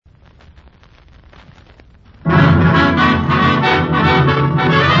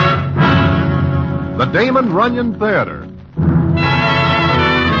Damon Runyon Theater.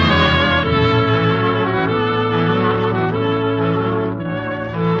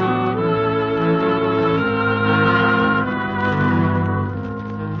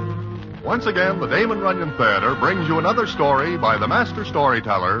 Once again, the Damon Runyon Theater brings you another story by the master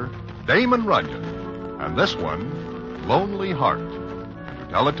storyteller, Damon Runyon. And this one, Lonely Heart. To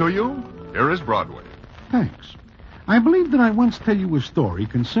tell it to you, here is Broadway. Thanks. I believe that I once tell you a story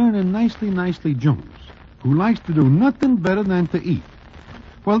concerning Nicely Jones, who likes to do nothing better than to eat.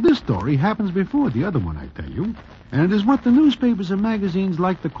 Well, this story happens before the other one I tell you, and it is what the newspapers and magazines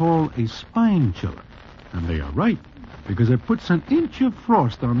like to call a spine chiller. And they are right, because it puts an inch of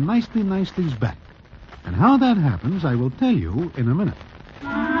frost on Nicely's back. And how that happens, I will tell you in a minute.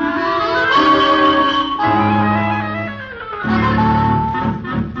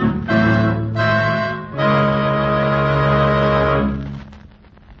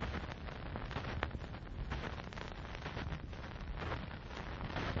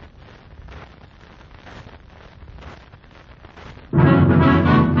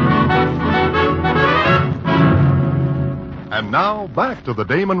 And now, back to the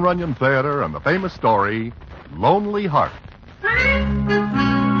Damon Runyon Theater and the famous story, Lonely Heart.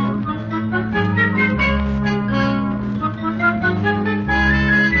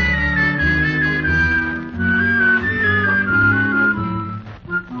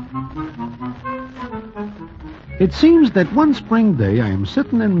 It seems that one spring day I am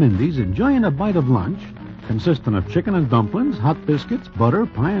sitting in Mindy's enjoying a bite of lunch, consisting of chicken and dumplings, hot biscuits, butter,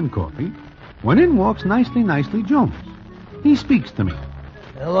 pie, and coffee, when in walks Nicely Jones. He speaks to me.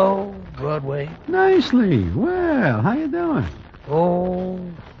 Hello, Broadway. Nicely. Well, how you doing? Oh,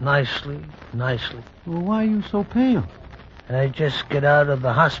 nicely. Well, why are you so pale? I just get out of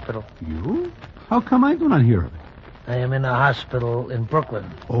the hospital. You? How come I do not hear of it? I am in a hospital in Brooklyn.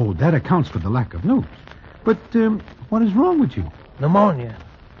 Oh, that accounts for the lack of news. But, what is wrong with you? Pneumonia.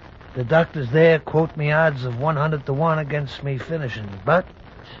 The doctors there quote me odds of 100 to 1 against me finishing. But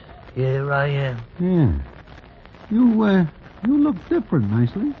here I am. Yeah. You look different,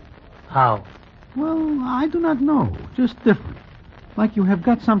 Nicely. How? Well, I do not know. Just different. Like you have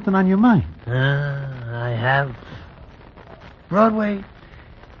got something on your mind. I have. Broadway,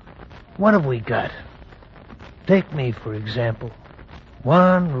 what have we got? Take me, for example.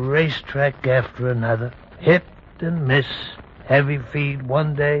 One racetrack after another. Hit and miss. Heavy feed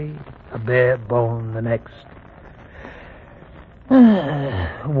one day, a bare bone the next.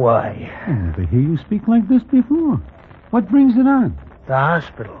 Why? I never hear you speak like this before. What brings it on? The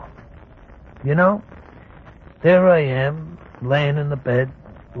hospital. You know, there I am, laying in the bed,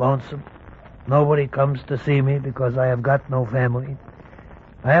 lonesome. Nobody comes to see me because I have got no family.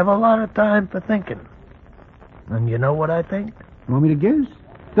 I have a lot of time for thinking. And you know what I think? You want me to guess?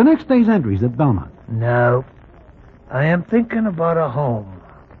 The next day's entries at Belmont. No. I am thinking about a home.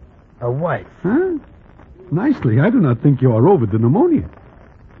 A wife. Huh? Nicely, I do not think you are over the pneumonia.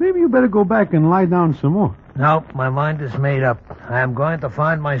 Maybe you better go back and lie down some more. Nope, my mind is made up. I am going to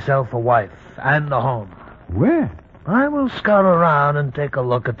find myself a wife and a home. Where? I will scout around and take a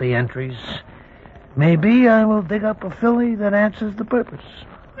look at the entries. Maybe I will dig up a filly that answers the purpose.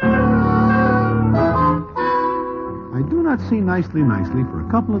 I do not see Nicely for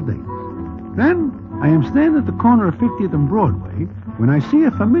a couple of days. Then I am standing at the corner of 50th and Broadway when I see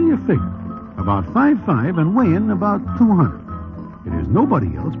a familiar figure, about 5'5" and weighing about 200. It is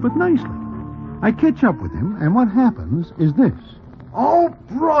nobody else but Nicely. I catch up with him, and what happens is this. Oh,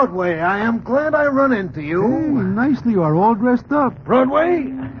 Broadway, I am glad I run into you. Hey, Nicely, you are all dressed up.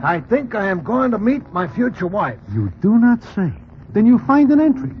 Broadway, I think I am going to meet my future wife. You do not say. Then you find an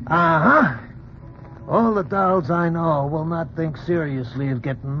entry. Uh-huh. All the dolls I know will not think seriously of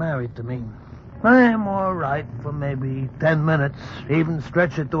getting married to me. I am all right for maybe 10 minutes, even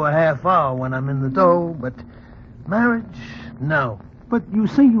stretch it to a half hour when I'm in the dough, but marriage, no. But you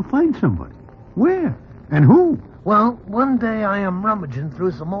say you find somebody. Where? And who? Well, one day I am rummaging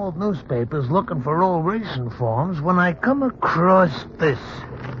through some old newspapers looking for old racing forms when I come across this.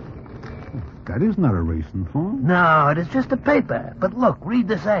 That is not a racing form. No, it is just a paper. But look, read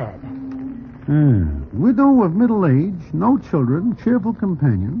this ad. Widow of middle age, no children, cheerful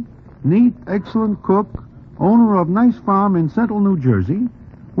companion, neat, excellent cook, owner of nice farm in central New Jersey,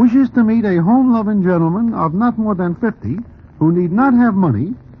 wishes to meet a home-loving gentleman of not more than 50 who need not have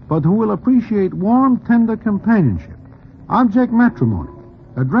money, but who will appreciate warm, tender companionship. Object matrimony.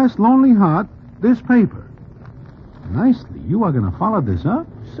 Address Lonely Heart, this paper. Nicely. You are going to follow this up?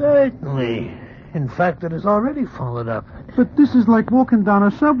 Certainly. In fact, it is already followed up. But this is like walking down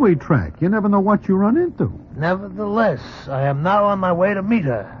a subway track. You never know what you run into. Nevertheless, I am now on my way to meet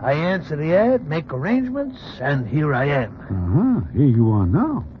her. I answer the ad, make arrangements, and here I am. Uh-huh. Here you are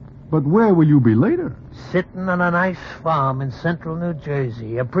now. But where will you be later? Sitting on a nice farm in central New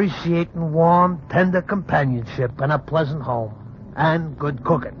Jersey, appreciating warm, tender companionship and a pleasant home. And good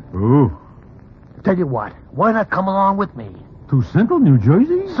cooking. Oh. Tell you what, why not come along with me? To central New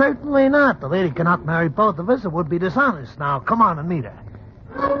Jersey? Certainly not. The lady cannot marry both of us. It would be dishonest. Now, come on and meet her.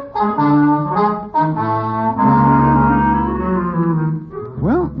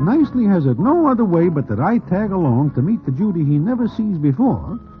 Well, Nicely has it no other way but that I tag along to meet the Judy he never sees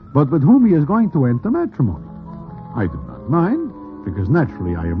before, but with whom he is going to enter matrimony. I do not mind, because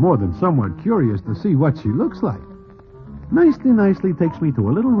naturally I am more than somewhat curious to see what she looks like. Nicely takes me to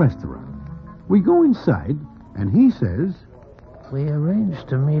a little restaurant. We go inside, and he says... We arranged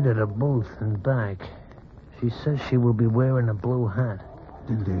to meet at a booth in back. She says she will be wearing a blue hat.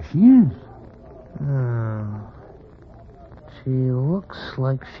 Then there she is. She looks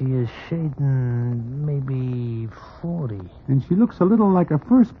like she is shading maybe 40. And she looks a little like a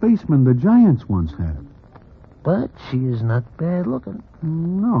first baseman the Giants once had. But she is not bad looking.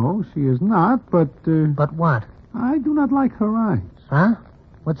 No, she is not, but... But what? I do not like her eyes. Huh?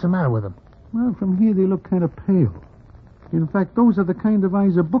 What's the matter with them? Well, from here they look kind of pale. In fact, those are the kind of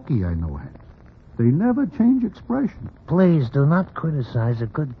eyes a bookie I know has. They never change expression. Please do not criticize a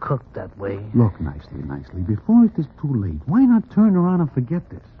good cook that way. Look, Nicely, before it is too late, why not turn around and forget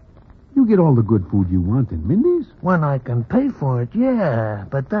this? You get all the good food you want in Mindy's. When I can pay for it, yeah,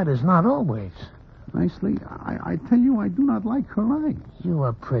 but that is not always. Nicely, I tell you, I do not like her eyes. You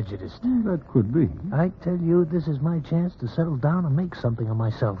are prejudiced. Well, that could be. I tell you, this is my chance to settle down and make something of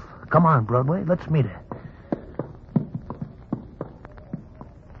myself. Come on, Broadway, let's meet her.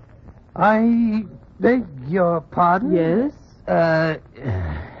 I beg your pardon? Yes? I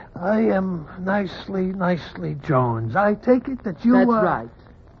am Nicely Jones. I take it that you That's are... right.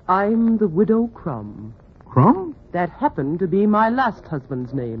 I'm the Widow Crumb. Crumb? That happened to be my last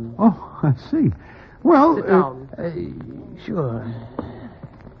husband's name. Oh, I see. Well, Sit down. Sure.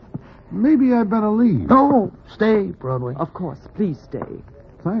 Maybe I'd better leave. No, stay, Broadway. Of course, please stay.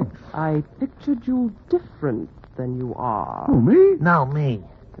 Thanks. I pictured you different than you are. Oh, me? Now me.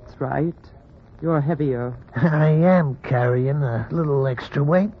 That's right. You're heavier. I am carrying a little extra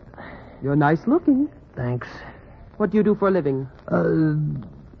weight. You're nice looking. Thanks. What do you do for a living?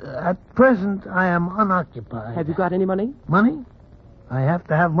 At present, I am unoccupied. Have you got any money? Money? I have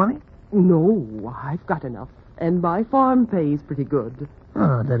to have money? No, I've got enough. And my farm pays pretty good.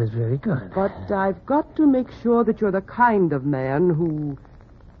 Oh, that is very good. But I've got to make sure that you're the kind of man who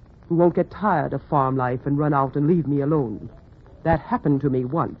won't get tired of farm life and run out and leave me alone. That happened to me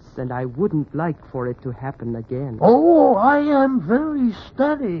once, and I wouldn't like for it to happen again. Oh, I am very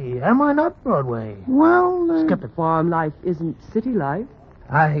steady. Am I not, Broadway? Well, Skip it. Farm life isn't city life.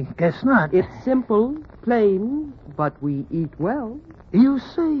 I guess not. It's simple, plain, but we eat well. You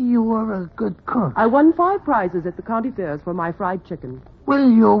say you are a good cook. I won 5 prizes at the county fairs for my fried chicken. Will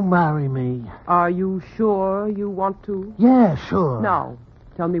you marry me? Are you sure you want to? Yeah, sure. Now,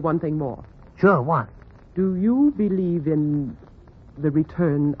 tell me one thing more. Sure, what? Do you believe in the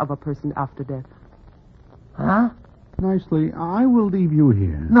return of a person after death? Huh? Nicely, I will leave you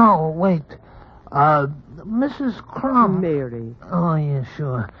here. No, wait. Mrs. Crumb. Mary. Oh, yeah,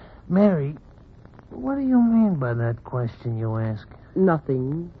 sure. Mary, what do you mean by that question you ask?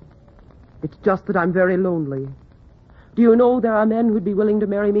 Nothing. It's just that I'm very lonely. Do you know there are men who'd be willing to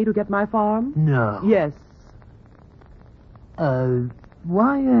marry me to get my farm? No. Yes.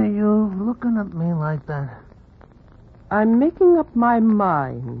 Why are you looking at me like that? I'm making up my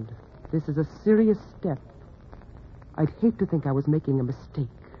mind. This is a serious step. I'd hate to think I was making a mistake.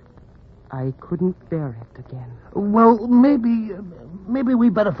 I couldn't bear it again. Well, maybe we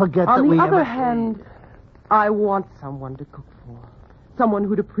better forget that we... On the other hand, I want someone to cook for. Someone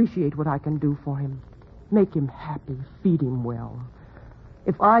who'd appreciate what I can do for him. Make him happy, feed him well.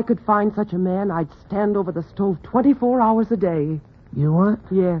 If I could find such a man, I'd stand over the stove 24 hours a day. You what?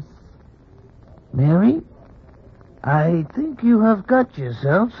 Yes. Mary, I think you have got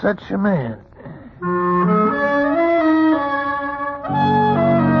yourself such a man.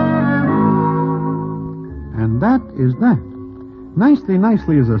 And that is that.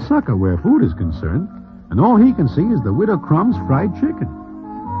 Nicely is a sucker where food is concerned, and all he can see is the Widow Crumb's fried chicken.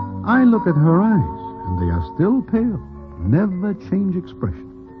 I look at her eyes, and they are still pale, never change expression.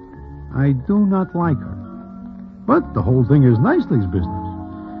 I do not like her. But the whole thing is Nicely's business.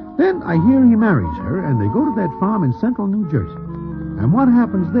 Then I hear he marries her, and they go to that farm in central New Jersey. And what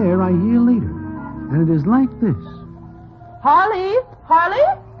happens there I hear later. And it is like this. Harley? Harley?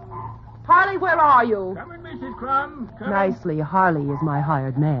 Harley, where are you? Come in, Mrs. Crumb. Come in. Nicely, Harley is my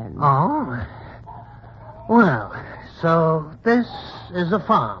hired man. Oh? Well, so this is a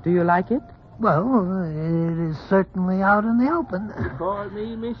farm. Do you like it? Well, it is certainly out in the open. Call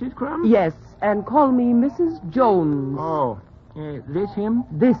me Mrs. Crumb? Yes, and call me Mrs. Jones. Oh, this him?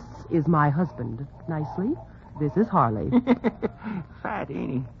 This is my husband. Nicely, this is Harley. Fat,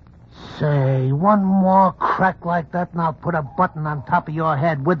 ain't he? Say, one more crack like that and I'll put a button on top of your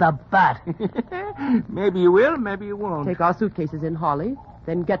head with a bat. Maybe you will, maybe you won't. Take our suitcases in, Harley,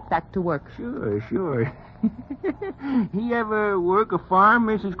 then get back to work. Sure. He ever work a farm,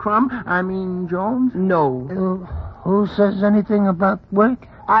 Mrs. Crumb? I mean, Jones? No. Who says anything about work?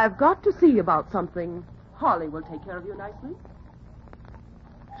 I've got to see about something. Harley will take care of you nicely.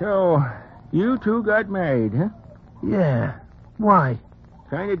 So, you two got married, huh? Yeah. Why?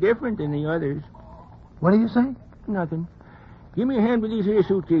 Kind of different than the others. What do you say? Nothing. Give me a hand with these here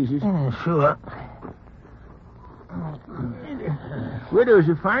suitcases. Yeah, sure. Widow's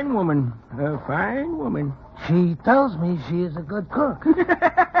a fine woman. A fine woman. She tells me she is a good cook.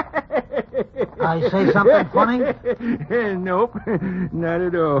 I say something funny? Nope, not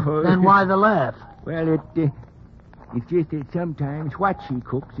at all. Then why the laugh? Well, it's just that sometimes what she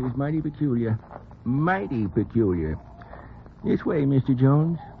cooks is mighty peculiar. Mighty peculiar. This way, Mr.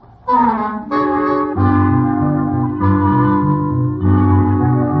 Jones.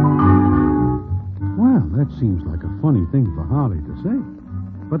 Well, that seems like a funny thing for Harley to say.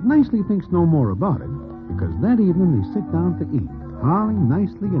 But Nicely thinks no more about it, because that evening they sit down to eat, Harley,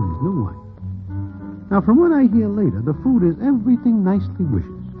 Nicely, and his new wife. Now, from what I hear later, the food is everything Nicely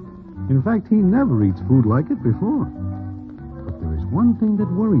wishes. In fact, he never eats food like it before. But there is one thing that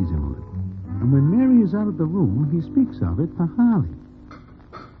worries him a little. And when Mary is out of the room, he speaks of it to Harley.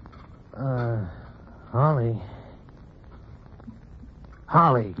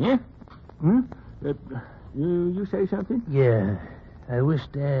 Harley. Yeah? Hmm? You say something? Yeah. I wish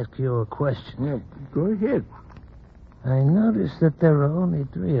to ask you a question. Yeah, go ahead. I noticed that there are only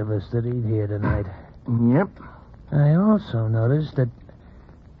 3 of us that eat here tonight. Yep. I also noticed that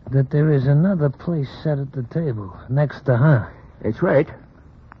there is another place set at the table, next to her. That's right.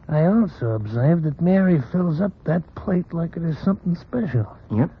 I also observed that Mary fills up that plate like it is something special.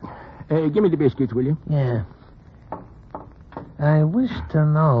 Yep. Give me the biscuits, will you? Yeah. I wish to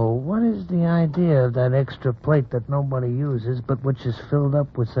know, what is the idea of that extra plate that nobody uses, but which is filled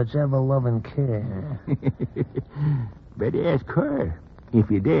up with such ever-loving care? Better ask her, if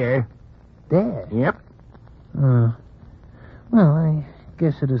you dare. There? Yep. Well, I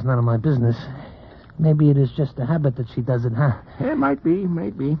guess it is none of my business. Maybe it is just a habit that she does it, huh? It might be.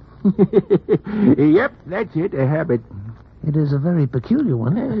 Yep, that's it, a habit. It is a very peculiar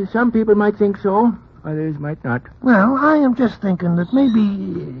one. Some people might think so. Others might not. Well, I am just thinking that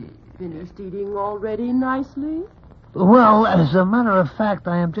maybe... Finished eating already, Nicely? Well, as a matter of fact,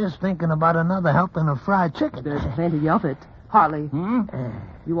 I am just thinking about another helping of fried chicken. There's plenty of it. Harley, Hmm?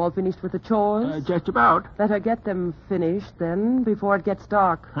 you all finished with the chores? Just about. Better get them finished, then, before it gets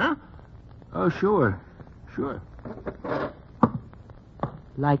dark. Huh? Oh, sure.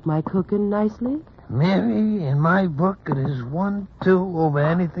 Like my cooking, Nicely? Mary, in my book, it is 1-2 over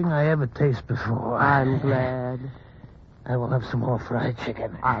anything I ever taste before. I'm glad. I will have some more fried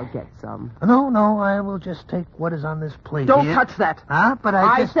chicken. I'll get some. No, I will just take what is on this plate. Don't here. touch that. Huh? But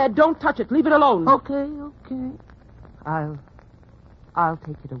I said don't touch it. Leave it alone. Okay. I'll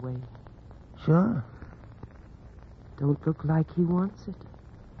take it away. Sure. Don't look like he wants it.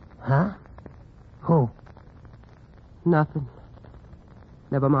 Huh? Who? Nothing.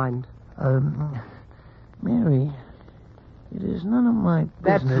 Never mind. Mary, it is none of my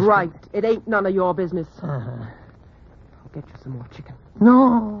That's business. right. It ain't none of your business. Uh-huh. I'll get you some more chicken.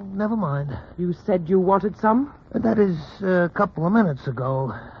 No, never mind. You said you wanted some? That is a couple of minutes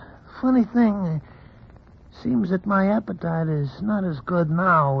ago. Funny thing, seems that my appetite is not as good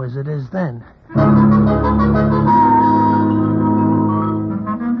now as it is then.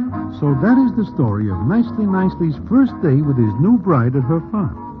 So that is the story of Nicely's first day with his new bride at her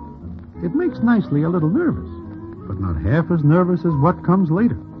farm. It makes Nicely a little nervous, but not half as nervous as what comes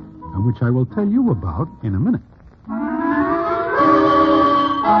later, and which I will tell you about in a minute.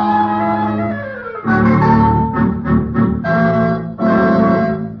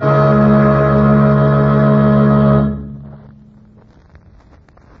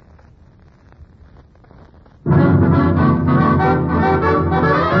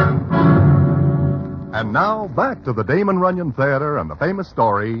 And now, back to the Damon Runyon Theater and the famous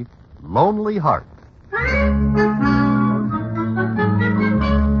story, Lonely Heart.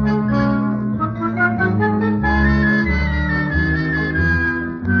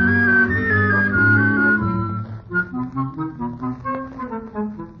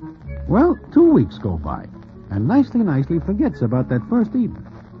 weeks go by, and Nicely forgets about that first evening.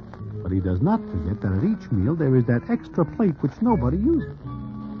 But he does not forget that at each meal there is that extra plate which nobody uses.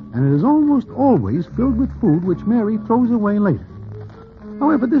 And it is almost always filled with food which Mary throws away later.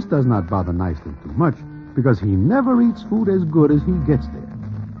 However, this does not bother Nicely too much, because he never eats food as good as he gets there.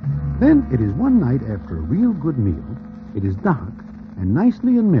 Then it is one night after a real good meal. It is dark, and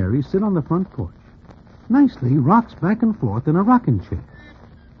Nicely and Mary sit on the front porch. Nicely rocks back and forth in a rocking chair.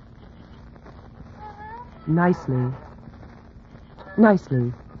 Nicely.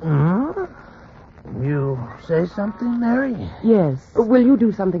 You say something, Mary? Yes. Will you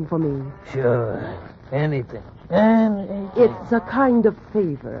do something for me? Sure. Anything. Anything. It's a kind of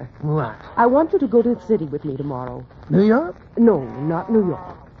favor. What? I want you to go to the city with me tomorrow. New York? No, not New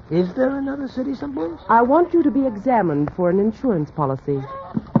York. Is there another city someplace? I want you to be examined for an insurance policy.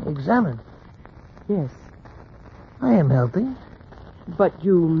 Examined? Yes. I am healthy. But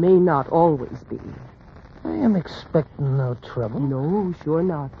you may not always be. I am expecting no trouble. No, sure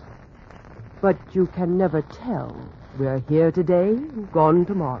not. But you can never tell. We're here today, gone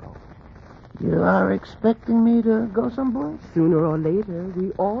tomorrow. You are expecting me to go someplace? Sooner or later,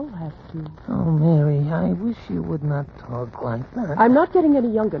 we all have to. Oh, Mary, I wish you would not talk like that. I'm not getting any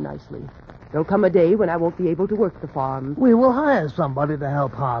younger, Nicely. There'll come a day when I won't be able to work the farm. We will hire somebody to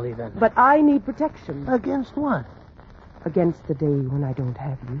help Harley then. But I need protection. Against what? Against the day when I don't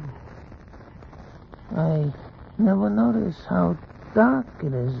have you. I never noticed how dark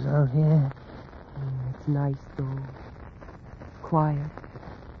it is out here. It's nice, though. Quiet.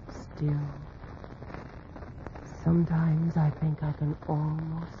 Still. Sometimes I think I can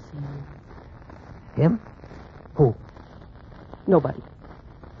almost see you. Him? Who? Nobody.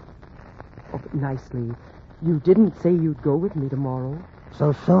 Oh, but Nicely. You didn't say you'd go with me tomorrow.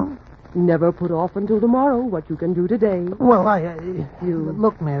 So soon? Never put off until tomorrow what you can do today. Well, You...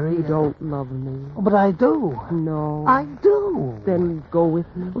 Look, Mary... You don't love me. But I do. No. I do. Then go with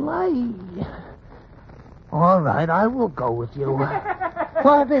me. Why? All right, I will go with you.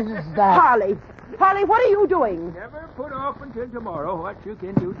 What is that? Harley! Harley, what are you doing? Never put off until tomorrow what you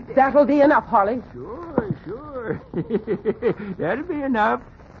can do today. That'll be enough, Harley. Sure. That'll be enough.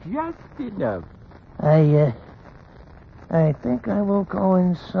 Just enough. I think I will go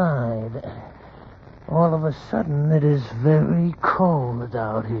inside. All of a sudden, it is very cold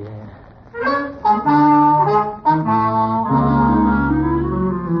out here.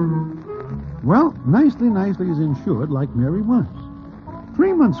 Well, Nicely is insured like Mary was.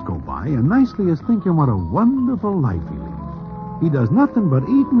 3 months go by, and Nicely is thinking what a wonderful life he leads. He does nothing but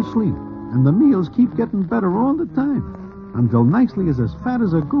eat and sleep, and the meals keep getting better all the time, until Nicely is as fat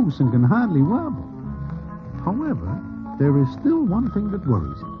as a goose and can hardly wobble. However, there is still one thing that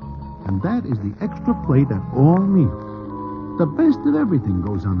worries him, and that is the extra plate at all meals. The best of everything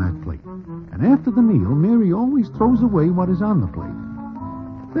goes on that plate, and after the meal, Mary always throws away what is on the plate.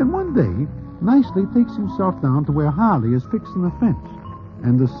 Then one day, Nicely takes himself down to where Harley is fixing the fence,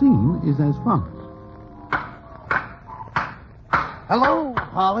 and the scene is as follows. Hello,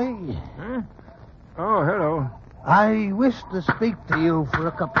 Harley. Huh? Oh, hello. I wish to speak to you for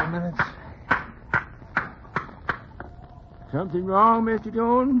a couple of minutes. Something wrong, Mr.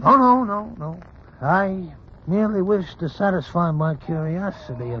 Jones? Oh, no. I merely wish to satisfy my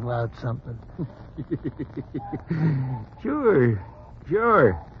curiosity about something. Sure.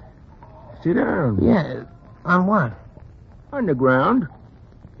 Sit down. Yeah, on what? On the ground.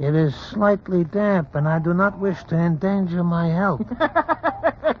 It is slightly damp, and I do not wish to endanger my health.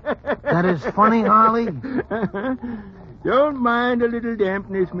 That is funny, Harley? Don't mind a little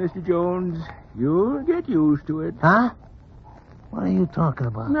dampness, Mr. Jones. You'll get used to it. Huh? What are you talking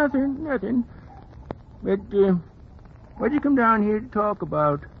about? Nothing. But, what'd you come down here to talk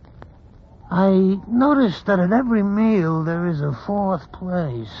about? I noticed that at every meal there is a fourth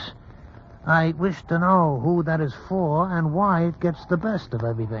place. I wish to know who that is for and why it gets the best of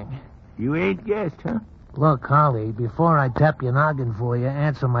everything. You ain't guessed, huh? Look, Harley, before I tap your noggin for you,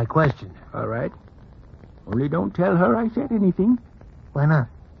 answer my question. All right. Only don't tell her I said anything. Why not?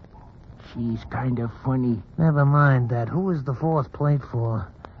 She's kind of funny. Never mind that. Who is the fourth plate for?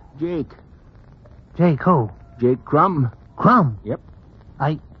 Jake. Jake who? Jake Crumb. Crumb? Yep.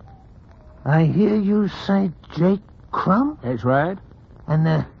 I hear you say Jake Crumb? That's right.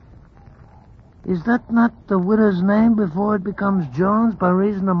 And, is that not the widow's name before it becomes Jones by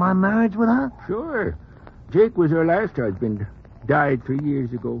reason of my marriage with her? Sure. Jake was her last husband. Died 3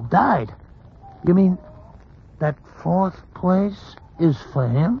 years ago. Died? You mean that fourth place is for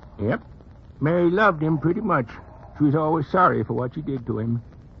him? Yep. Mary loved him pretty much. She was always sorry for what she did to him.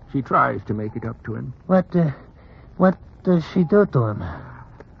 She tries to make it up to him. What does she do to him?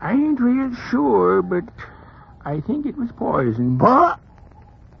 I ain't real sure, but I think it was poison. What?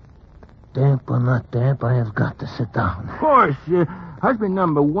 Damp or not damp, I have got to sit down. Of course, husband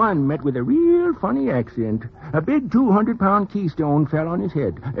number one met with a real funny accident. A big 200-pound keystone fell on his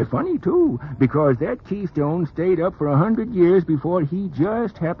head. Funny, too, because that keystone stayed up for 100 years before he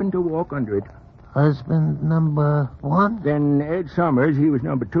just happened to walk under it. Husband number one? Then Ed Summers, he was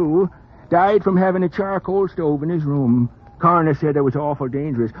number two, died from having a charcoal stove in his room. Coroner said it was awful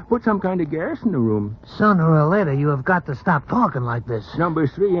dangerous. Put some kind of gas in the room. Sooner or later, you have got to stop talking like this.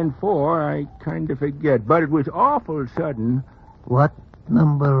 Numbers 3 and 4, I kind of forget, but it was awful sudden. What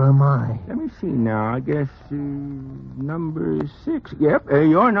number am I? Let me see now. I guess number 6. Yep,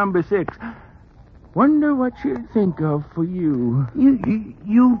 you're number 6. Wonder what you'd think of for you.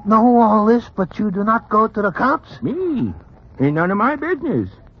 You know all this, but you do not go to the cops? Me? Ain't none of my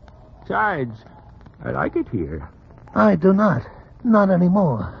business. Besides, I like it here. I do not. Not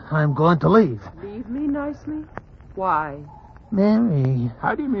anymore. I'm going to leave. Leave me nicely? Why? Mary.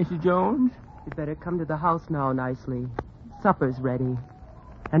 Howdy, Mrs. Jones. You better come to the house now, nicely. Supper's ready.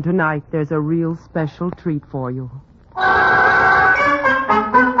 And tonight there's a real special treat for you.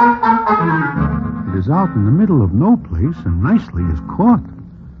 It is out in the middle of no place, and Nicely is caught.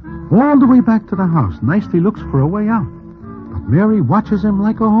 All the way back to the house, Nicely looks for a way out. But Mary watches him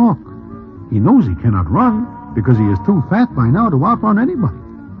like a hawk. He knows he cannot run, because he is too fat by now to outrun anybody.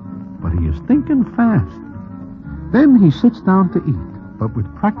 But he is thinking fast. Then he sits down to eat, but with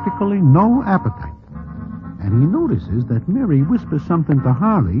practically no appetite. And he notices that Mary whispers something to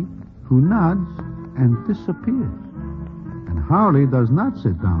Harley, who nods and disappears. And Harley does not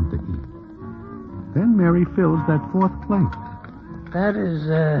sit down to eat. Then Mary fills that fourth plate. That is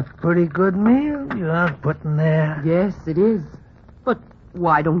a pretty good meal you are putting there. Yes, it is. But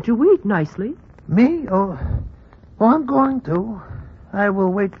why don't you eat nicely? Me? Oh, I'm going to. I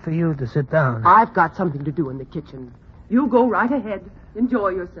will wait for you to sit down. I've got something to do in the kitchen. You go right ahead. Enjoy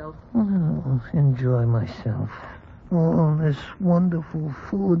yourself. Oh, enjoy myself. All this wonderful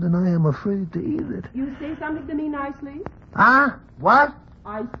food, and I am afraid to eat it. You say something to me nicely? Huh? What?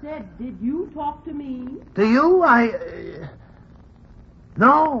 I said, did you talk to me? To you?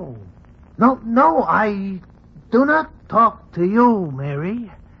 No, I do not talk to you,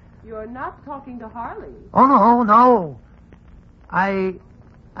 Mary. You're not talking to Harley. Oh, no. I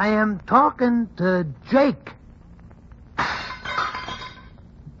am talking to Jake.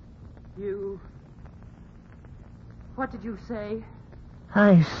 What did you say?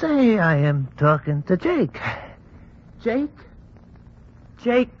 I say I am talking to Jake. Jake?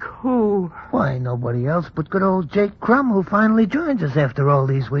 Jake who? Why, nobody else but good old Jake Crumb, who finally joins us after all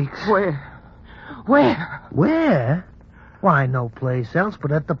these weeks. Where? Where? Why, no place else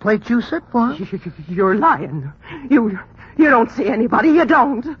but at the place you sit for. You're lying. You don't see anybody. You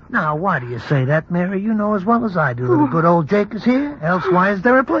don't. Now, why do you say that, Mary? You know as well as I do that good old Jake is here. Else, why is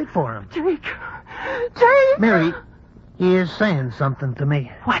there a plate for him? Jake! Mary, he is saying something to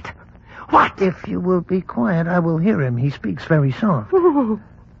me. What? If you will be quiet, I will hear him. He speaks very soft.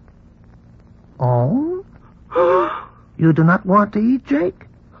 Oh? You do not want to eat, Jake?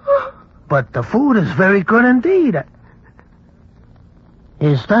 But the food is very good indeed.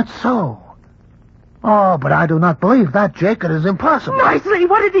 Is that so? Oh, but I do not believe that, Jake. It is impossible. Nicely,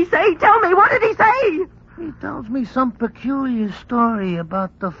 what did he say? Tell me, what did he say? He tells me some peculiar story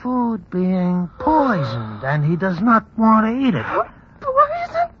about the food being poisoned, and he does not want to eat it.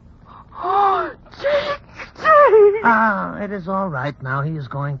 Poison? Oh, Jake! It is all right now. He is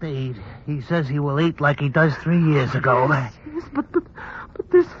going to eat. He says he will eat like he does 3 years ago. Yes, but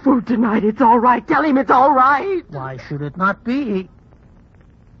this food tonight, it's all right. Tell him it's all right. Why should it not be?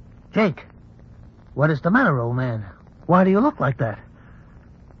 Jake, what is the matter, old man? Why do you look like that?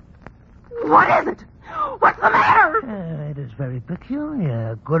 What is it? What's the matter? It is very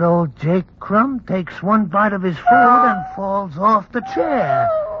peculiar. Good old Jake Crumb takes one bite of his food and falls off the chair.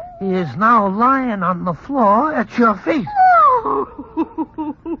 He is now lying on the floor at your feet.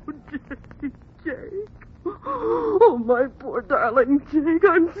 Oh, Jake. Oh, my poor darling Jake,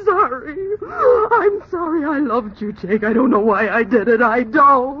 I'm sorry. I'm sorry I loved you, Jake. I don't know why I did it. I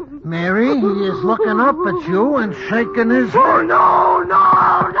don't. Mary, he is looking up at you and shaking his head. Oh, no.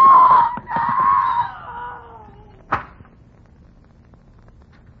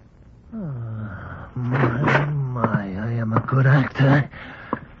 My, I am a good actor.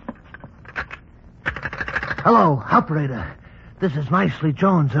 Hello, operator. This is Nicely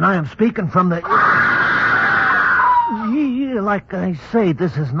Jones, and I am speaking from the... Yeah, like I say,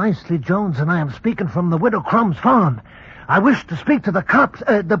 this is Nicely Jones, and I am speaking from the Widow Crumb's farm. I wish to speak to the cops,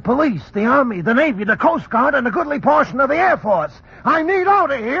 the police, the Army, the Navy, the Coast Guard, and a goodly portion of the Air Force. I need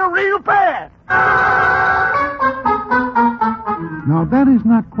out of here real bad. Now, that is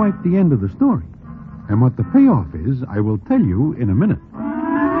not quite the end of the story. And what the payoff is, I will tell you in a minute.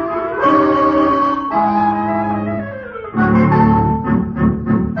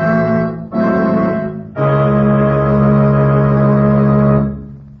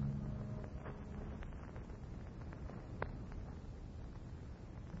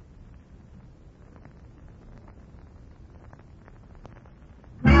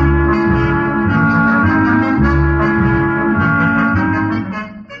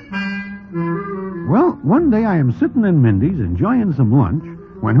 One day I am sitting in Mindy's enjoying some lunch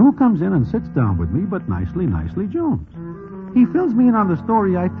when who comes in and sits down with me but Nicely Jones. He fills me in on the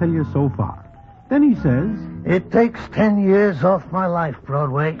story I tell you so far. Then he says, It takes 10 years off my life,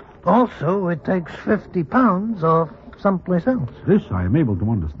 Broadway. Also, it takes 50 pounds off someplace else. This I am able to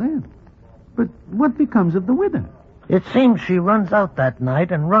understand. But what becomes of the widow? It seems she runs out that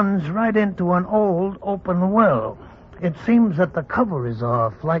night and runs right into an old open well. It seems that the cover is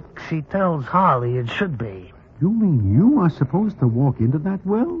off, like she tells Harley it should be. You mean you are supposed to walk into that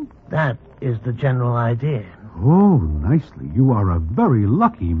well? That is the general idea. Oh, Nicely, you are a very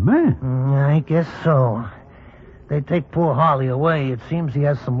lucky man. I guess so. They take poor Harley away. It seems he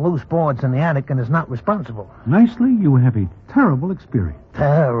has some loose boards in the attic and is not responsible. Nicely, you have a terrible experience.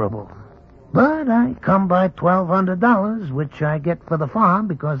 Terrible. But I come by $1,200, which I get for the farm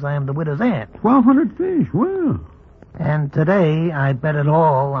because I am the widow's aunt. 1,200 fish, well. And today I bet it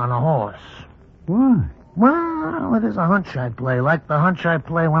all on a horse. Why? Well, it is a hunch I play, like the hunch I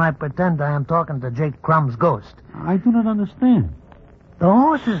play when I pretend I am talking to Jake Crumb's ghost. I do not understand. The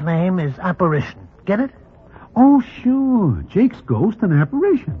horse's name is Apparition. Get it? Oh, sure. Jake's ghost and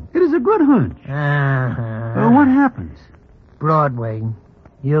apparition. It is a good hunch. What happens? Broadway,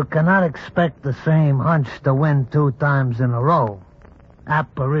 you cannot expect the same hunch to win 2 times in a row.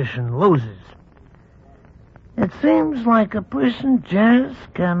 Apparition loses. It seems like a person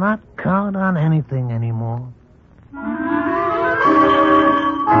just cannot count on anything anymore.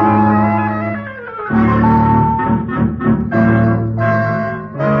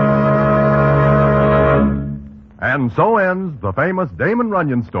 And so ends the famous Damon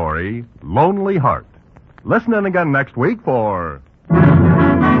Runyon story, Lonely Heart. Listen in again next week for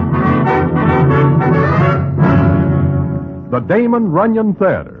the Damon Runyon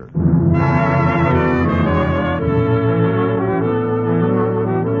Theater.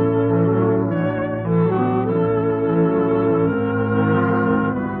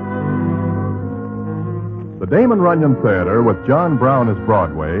 The Damon Runyon Theater with John Brown as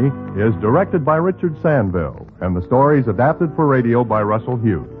Broadway is directed by Richard Sandville, and the story is adapted for radio by Russell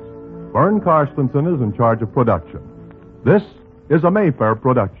Hughes. Vern Karstensen is in charge of production. This is a Mayfair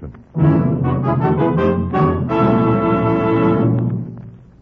production.